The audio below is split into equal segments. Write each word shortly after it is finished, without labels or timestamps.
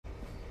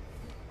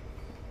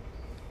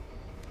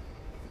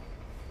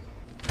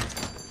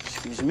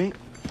Excuse me?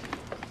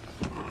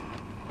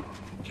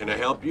 Can I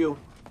help you?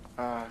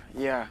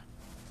 Yeah.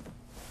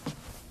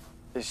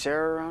 Is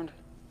Sarah around?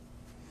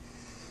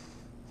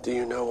 Do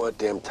you know what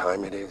damn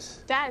time it is?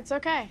 Dad, it's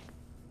okay.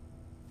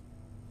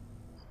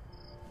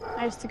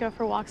 I used to go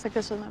for walks like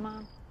this with my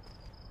mom.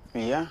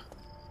 Yeah?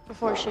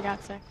 Before she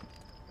got sick.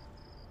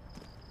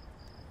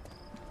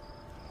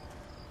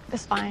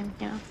 It's fine,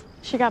 you know.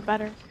 She got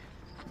better.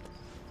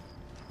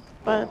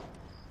 But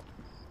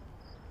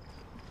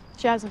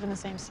she hasn't been the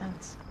same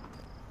since.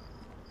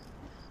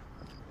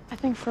 I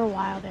think for a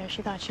while there,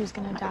 she thought she was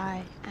gonna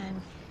die, and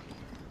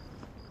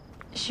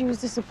she was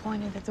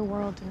disappointed that the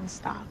world didn't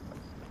stop.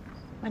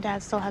 My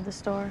dad still had the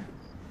store.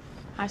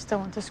 I still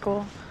went to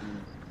school.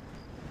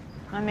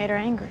 I made her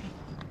angry.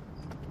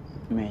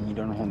 Man, you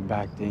don't hold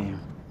back, do you?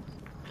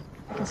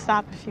 I can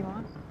stop if you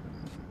want.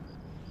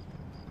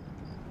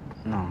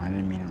 No, I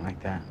didn't mean it like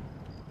that.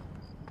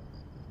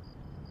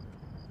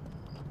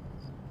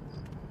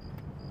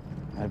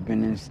 I've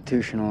been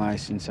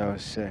institutionalized since I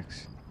was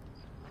 6.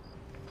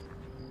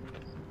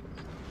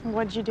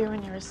 What'd you do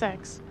when you were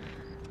 6?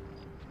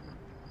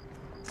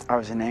 I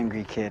was an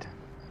angry kid.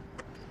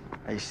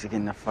 I used to get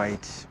into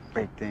fights,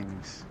 break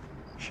things,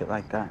 shit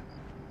like that.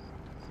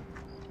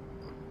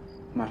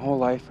 My whole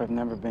life, I've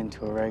never been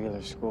to a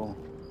regular school.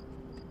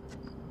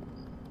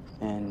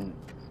 And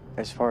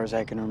as far as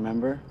I can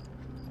remember,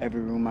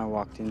 every room I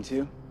walked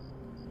into,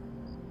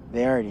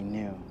 they already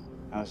knew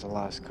I was a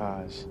lost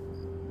cause.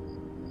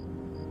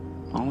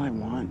 All I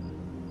want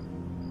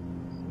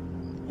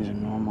is a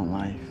normal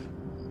life.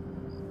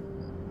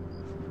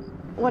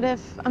 What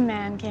if a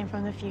man came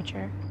from the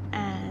future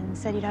and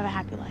said you'd have a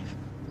happy life?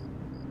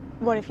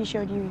 What if he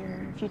showed you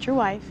your future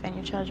wife and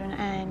your children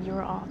and you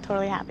were all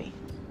totally happy?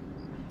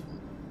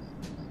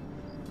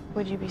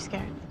 Would you be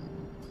scared?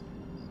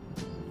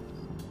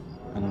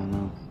 I don't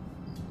know.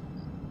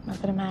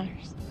 Not that it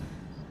matters.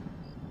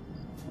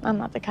 I'm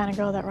not the kind of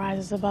girl that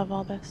rises above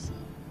all this.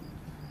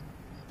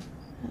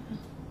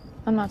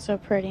 I'm not so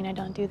pretty and I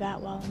don't do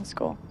that well in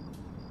school.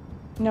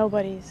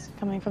 Nobody's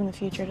coming from the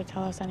future to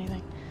tell us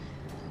anything.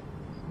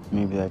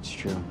 Maybe that's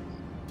true.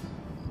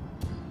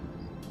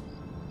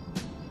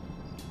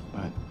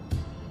 But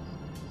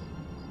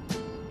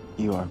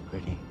you are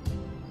pretty.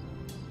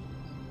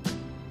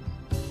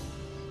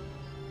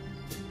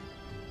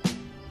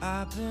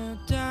 I've been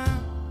down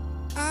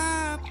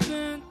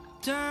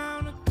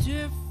a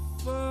different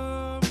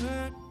road.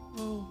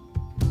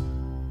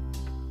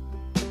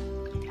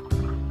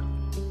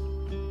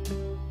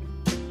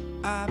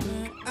 I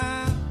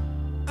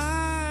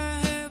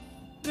have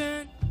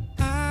been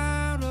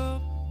out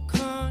of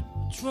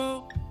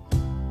control.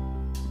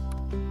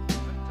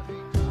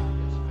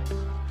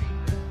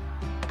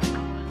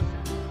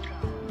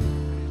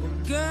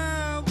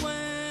 Girl,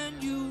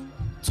 when you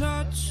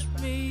touch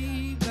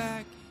me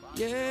back,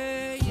 yeah.